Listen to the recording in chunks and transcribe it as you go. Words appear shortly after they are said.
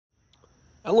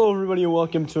Hello, everybody, and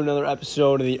welcome to another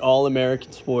episode of the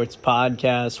All-American Sports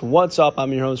Podcast. What's up?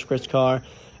 I'm your host, Chris Carr,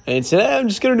 and today I'm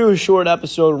just going to do a short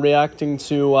episode reacting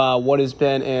to what has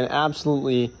been an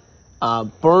absolutely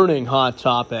burning hot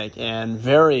topic and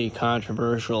very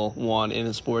controversial one in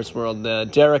the sports world, the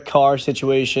Derek Carr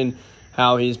situation,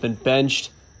 how he's been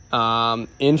benched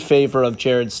in favor of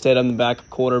Jarrett Stidham, the backup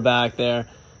quarterback there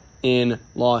in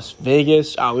Las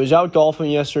Vegas. I was out golfing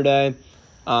yesterday.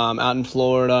 Out in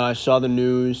Florida. I saw the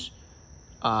news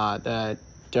that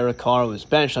Derek Carr was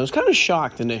benched. I was kind of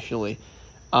shocked initially.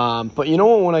 But you know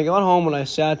what? When I got home, when I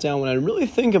sat down, when I really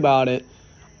think about it,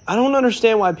 I don't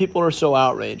understand why people are so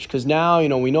outraged. Because now,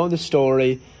 we know the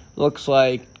story. Looks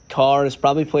like Carr has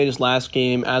probably played his last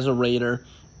game as a Raider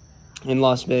in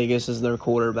Las Vegas as their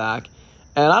quarterback.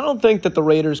 And I don't think that the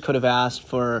Raiders could have asked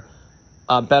for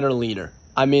a better leader.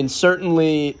 I mean,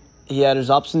 certainly he had his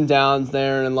ups and downs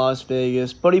there in Las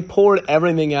Vegas, but he poured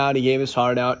everything out. He gave his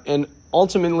heart out, and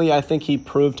ultimately I think he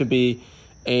proved to be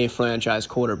a franchise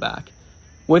quarterback.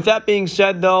 With that being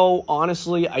said, though,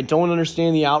 honestly, I don't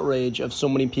understand the outrage of so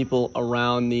many people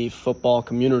around the football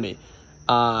community.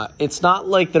 It's not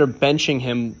like they're benching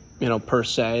him, per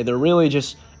se. They're really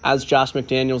just, as Josh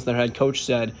McDaniels, their head coach,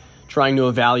 said, trying to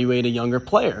evaluate a younger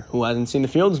player who hasn't seen the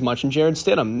field as much in Jarrett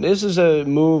Stidham. This is a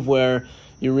move where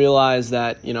you realize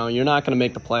that, you're not going to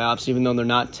make the playoffs, even though they're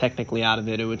not technically out of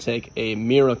it. It would take a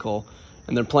miracle.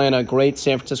 And they're playing a great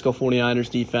San Francisco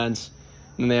 49ers defense,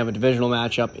 and they have a divisional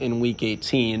matchup in Week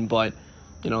 18. But,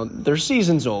 their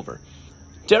season's over.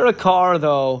 Derek Carr,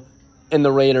 though, and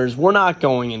the Raiders, we're not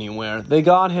going anywhere. They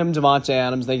got him Davante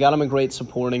Adams. They got him a great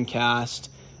supporting cast.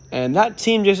 And that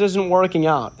team just isn't working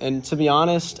out. And to be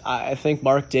honest, I think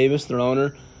Mark Davis, their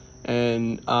owner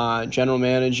and general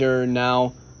manager,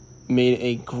 now made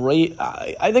a great,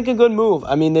 I think a good move.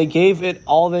 I mean, they gave it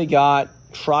all they got,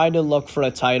 tried to look for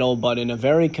a title, but in a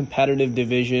very competitive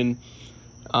division,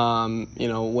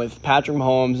 with Patrick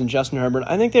Mahomes and Justin Herbert,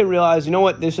 I think they realized,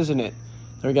 this isn't it.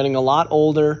 They're getting a lot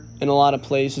older in a lot of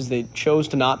places. They chose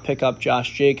to not pick up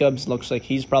Josh Jacobs. Looks like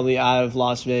he's probably out of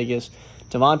Las Vegas.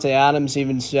 Davante Adams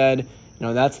even said,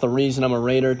 that's the reason I'm a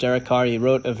Raider. Derek Carr, he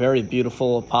wrote a very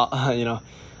beautiful,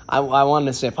 I wanted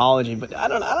to say apology, but I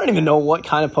don't even know what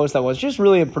kind of post that was. Just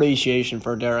really appreciation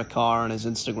for Derek Carr on his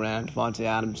Instagram. Davante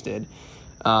Adams did.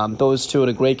 Those two had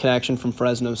a great connection from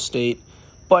Fresno State.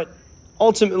 But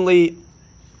ultimately,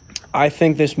 I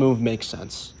think this move makes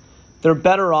sense. They're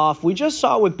better off. We just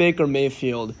saw with Baker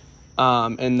Mayfield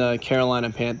and the Carolina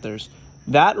Panthers.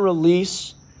 That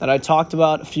release that I talked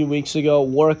about a few weeks ago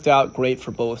worked out great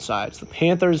for both sides. The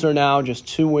Panthers are now just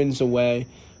 2 wins away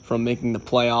from making the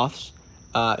playoffs.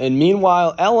 And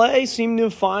meanwhile, LA seemed to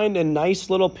find a nice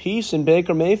little piece in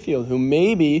Baker Mayfield, who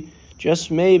maybe,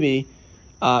 just maybe,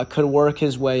 could work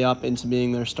his way up into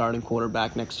being their starting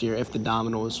quarterback next year if the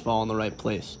dominoes fall in the right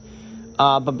place.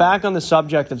 But back on the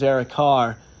subject of Derek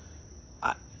Carr,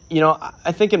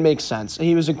 I think it makes sense.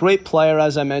 He was a great player,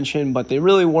 as I mentioned, but they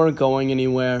really weren't going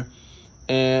anywhere.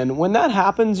 And when that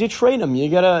happens, you trade him. You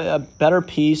get a better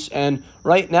piece. And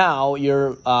right now,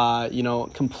 you're,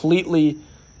 completely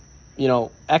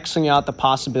Xing out the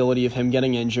possibility of him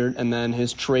getting injured, and then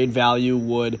his trade value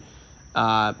would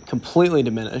completely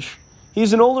diminish.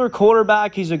 He's an older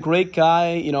quarterback. He's a great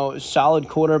guy, solid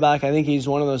quarterback. I think he's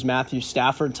one of those Matthew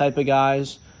Stafford type of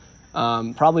guys,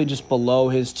 probably just below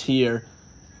his tier.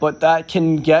 But that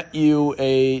can get you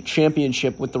a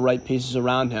championship with the right pieces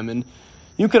around him. And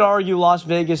you could argue Las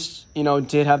Vegas,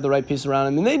 did have the right pieces around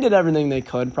him, and they did everything they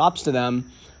could. Props to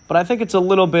them. But I think it's a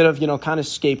little bit of, kind of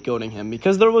scapegoating him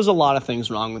because there was a lot of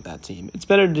things wrong with that team. It's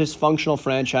been a dysfunctional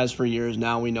franchise for years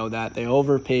now. We know that. They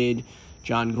overpaid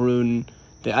John Gruden.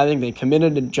 I think they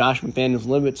committed to Josh McDaniels a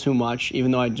little bit too much,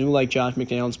 even though I do like Josh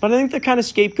McDaniels. But I think they're kind of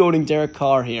scapegoating Derek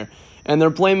Carr here, and they're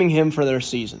blaming him for their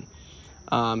season.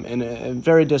 And a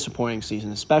very disappointing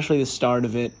season, especially the start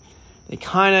of it. They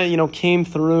kind of, came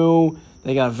through.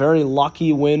 They got a very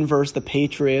lucky win versus the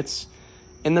Patriots.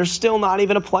 And they're still not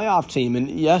even a playoff team. And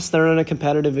yes, they're in a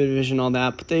competitive division on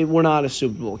that, but they were not a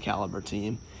Super Bowl caliber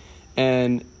team.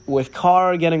 And with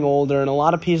Carr getting older and a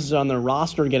lot of pieces on their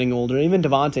roster getting older, even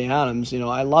Davante Adams,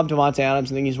 I love Davante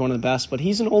Adams. I think he's one of the best, but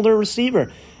he's an older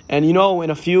receiver. And, in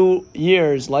a few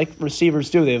years, like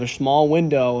receivers do, they have a small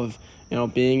window of,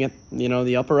 being at,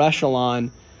 the upper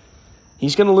echelon.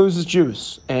 He's going to lose his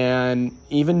juice. And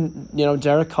even,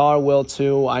 Derek Carr will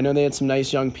too. I know they had some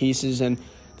nice young pieces, and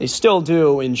they still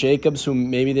do in Jacobs, who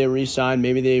maybe they re-signed.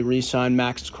 Maybe they re-signed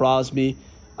Max Crosby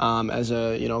as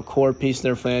a core piece of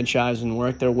their franchise and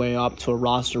work their way up to a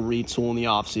roster retool in the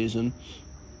offseason.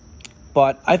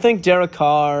 But I think Derek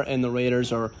Carr and the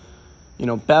Raiders are,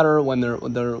 better when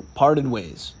they're parted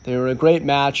ways. They were a great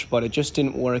match, but it just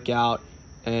didn't work out.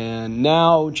 And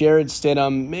now Jarrett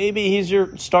Stidham, maybe he's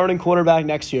your starting quarterback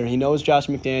next year. He knows Josh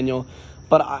McDaniel.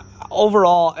 But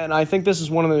overall, and I think this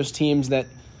is one of those teams that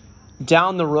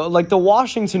down the road, like the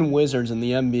Washington Wizards in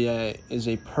the NBA is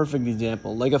a perfect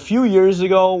example. Like a few years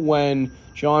ago when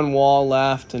John Wall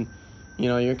left and,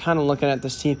 you're kind of looking at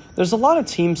this team. There's a lot of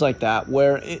teams like that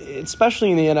where, especially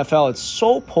in the NFL, it's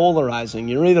so polarizing.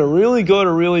 You're either really good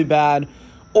or really bad,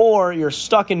 or you're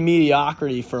stuck in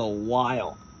mediocrity for a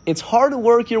while. It's hard to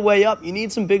work your way up. You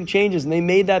need some big changes, and they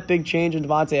made that big change in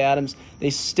Davante Adams. They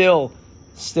still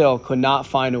could not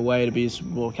find a way to be a Super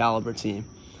Bowl caliber team.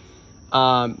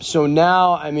 So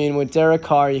now, with Derek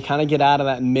Carr, you kind of get out of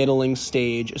that middling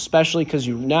stage, especially because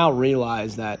you now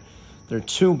realize that there are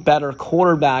two better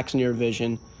quarterbacks in your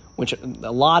division, which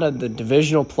a lot of the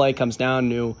divisional play comes down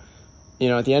to,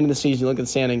 at the end of the season, you look at the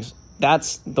standings,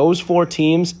 those four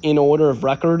teams in order of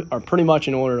record are pretty much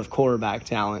in order of quarterback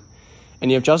talent.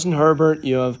 And you have Justin Herbert,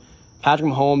 you have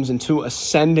Patrick Mahomes, and two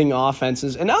ascending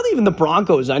offenses. And now even the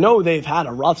Broncos, I know they've had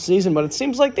a rough season, but it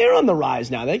seems like they're on the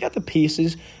rise now. They got the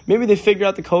pieces. Maybe they figure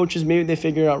out the coaches. Maybe they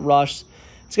figure out Russ.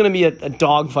 It's going to be a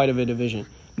dogfight of a division.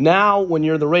 Now, when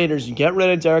you're the Raiders, you get rid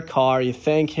of Derek Carr. You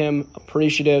thank him,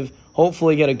 appreciative,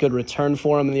 hopefully get a good return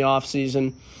for him in the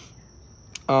offseason.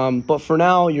 But for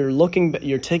now,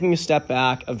 you're taking a step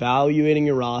back, evaluating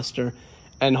your roster,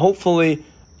 and hopefully,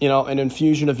 an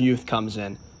infusion of youth comes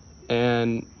in.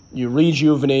 And you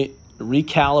rejuvenate,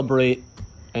 recalibrate,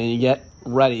 and you get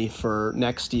ready for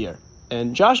next year.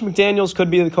 And Josh McDaniels could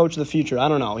be the coach of the future. I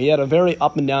don't know. He had a very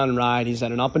up-and-down ride. He's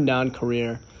had an up-and-down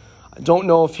career. I don't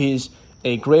know if he's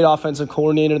a great offensive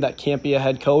coordinator that can't be a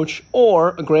head coach or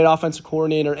a great offensive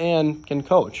coordinator and can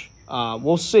coach.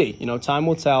 We'll see. Time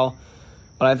will tell.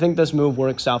 But I think this move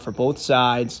works out for both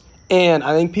sides. And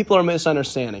I think people are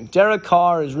misunderstanding. Derek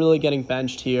Carr is really getting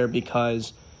benched here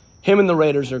because him and the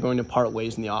Raiders are going to part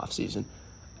ways in the offseason.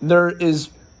 There is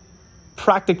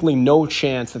practically no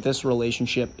chance that this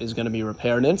relationship is going to be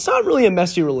repaired. And it's not really a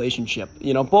messy relationship.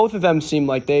 Both of them seem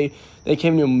like they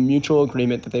came to a mutual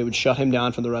agreement that they would shut him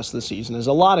down for the rest of the season, as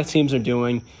a lot of teams are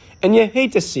doing. And you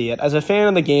hate to see it. As a fan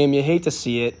of the game, you hate to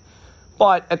see it.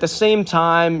 But at the same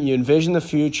time, you envision the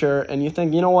future, and you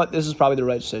think, this is probably the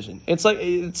right decision. It's like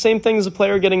the same thing as a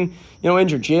player getting,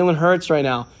 injured. Jalen Hurts right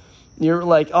now. You're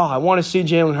like, oh, I want to see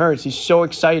Jalen Hurts. He's so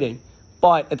exciting.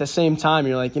 But at the same time,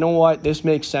 you're like, this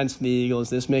makes sense for the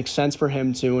Eagles. This makes sense for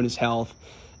him, too, and his health.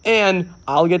 And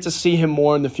I'll get to see him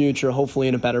more in the future, hopefully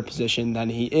in a better position than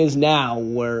he is now,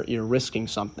 where you're risking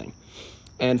something.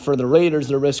 And for the Raiders,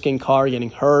 they're risking Carr getting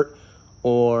hurt,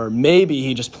 or maybe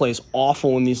he just plays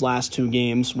awful in these last two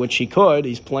games, which he could.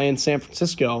 He's playing San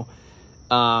Francisco.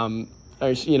 I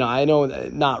know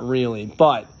not really,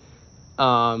 but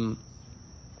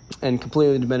and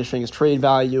completely diminishing his trade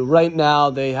value. Right now,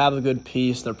 they have a good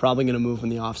piece. They're probably going to move in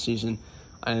the offseason.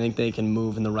 I think they can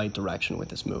move in the right direction with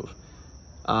this move.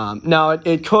 Now,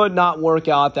 it could not work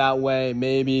out that way.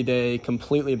 Maybe they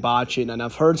completely botch it, and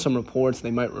I've heard some reports they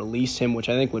might release him, which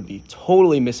I think would be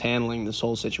totally mishandling this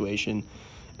whole situation.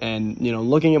 And,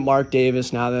 looking at Mark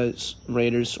Davis, now the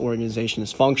Raiders organization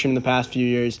has functioned in the past few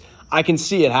years, I can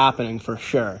see it happening for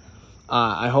sure.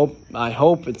 I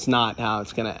hope it's not how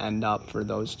it's going to end up for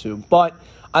those two. But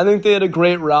I think they had a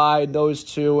great ride, those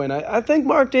two. And I think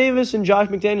Mark Davis and Josh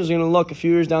McDaniels are going to look a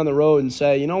few years down the road and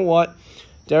say, you know what,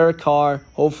 Derek Carr,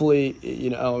 hopefully,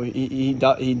 he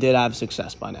did have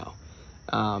success by now.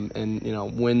 And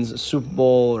wins a Super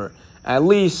Bowl or at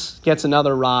least gets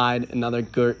another ride, another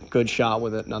good shot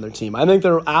with another team. I think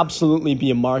there will absolutely be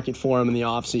a market for him in the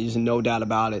offseason, no doubt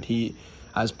about it. He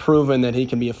has proven that he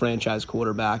can be a franchise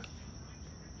quarterback.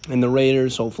 And the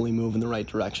Raiders hopefully move in the right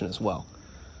direction as well.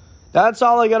 That's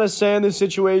all I got to say on this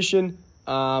situation.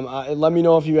 Let me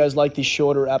know if you guys like these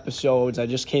shorter episodes. I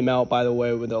just came out, by the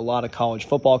way, with a lot of college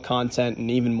football content, and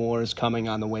even more is coming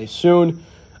on the way soon.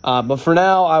 But for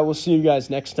now, I will see you guys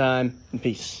next time, and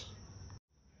peace.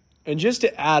 And just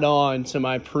to add on to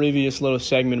my previous little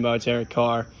segment about Derek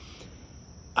Carr,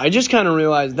 I just kind of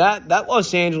realized that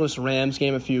Los Angeles Rams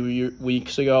game a few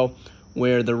weeks ago,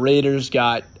 where the Raiders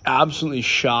got absolutely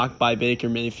shocked by Baker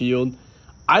Mayfield,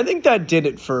 I think that did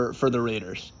it for the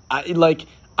Raiders.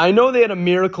 I know they had a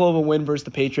miracle of a win versus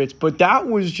the Patriots, but that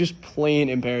was just plain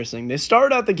embarrassing. They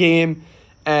started out the game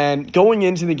and going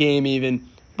into the game even,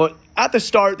 but at the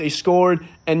start they scored,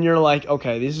 and you're like,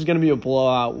 okay, this is going to be a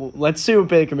blowout. Let's see what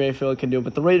Baker Mayfield can do,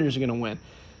 but the Raiders are going to win.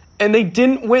 And they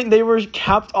didn't win. They were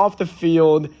kept off the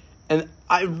field. And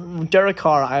Derek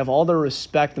Carr, I have all the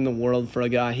respect in the world for a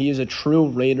guy. He is a true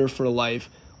Raider for life.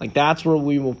 Like, that's where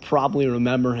we will probably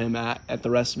remember him at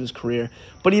the rest of his career.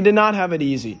 But he did not have it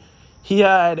easy. He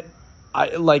had,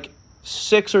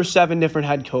 6 or 7 different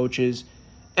head coaches.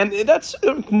 And that's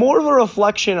more of a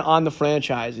reflection on the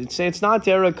franchise. It's not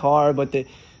Derek Carr, but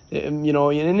an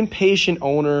impatient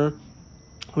owner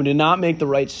who did not make the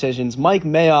right decisions. Mike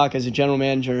Mayock as a general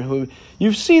manager, who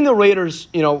you've seen the Raiders,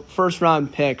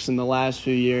 first-round picks in the last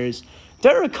few years.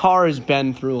 Derek Carr has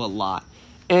been through a lot,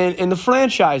 and the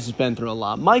franchise has been through a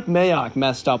lot. Mike Mayock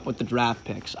messed up with the draft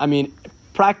picks. I mean,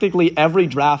 practically every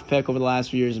draft pick over the last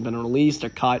few years has been released or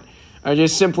cut or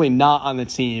just simply not on the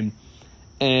team.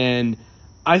 And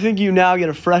I think you now get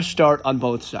a fresh start on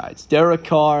both sides. Derek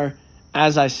Carr,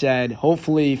 as I said,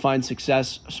 hopefully finds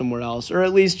success somewhere else, or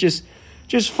at least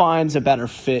just finds a better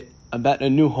fit, a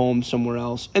new home somewhere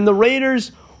else. And the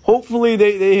Raiders, hopefully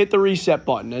they hit the reset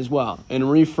button as well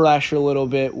and refresh a little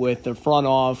bit with the front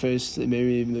office,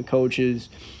 maybe even the coaches,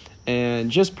 and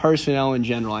just personnel in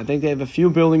general. I think they have a few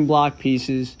building block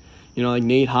pieces, like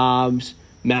Nate Hobbs,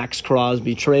 Max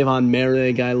Crosby, Trayvon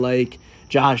Merrick, I like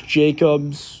Josh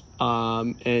Jacobs,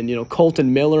 and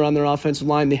Colton Miller on their offensive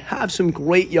line. They have some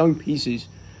great young pieces,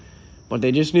 but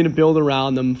they just need to build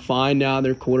around them, find out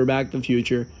their quarterback of the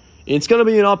future. It's going to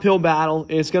be an uphill battle.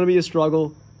 It's going to be a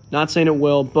struggle. Not saying it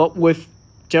will, but with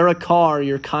Derek Carr,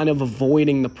 you're kind of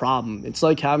avoiding the problem. It's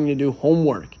like having to do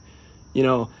homework.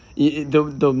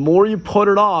 The more you put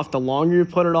it off, the longer you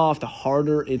put it off, the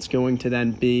harder it's going to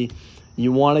then be.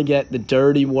 You want to get the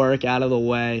dirty work out of the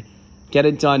way. Get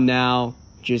it done now.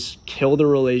 Just kill the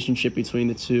relationship between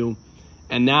the two.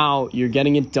 And now you're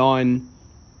getting it done.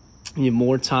 You have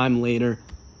more time later,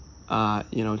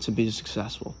 to be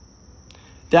successful.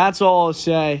 That's all I'll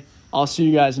say. I'll see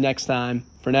you guys next time.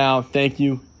 For now, thank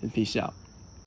you and peace out.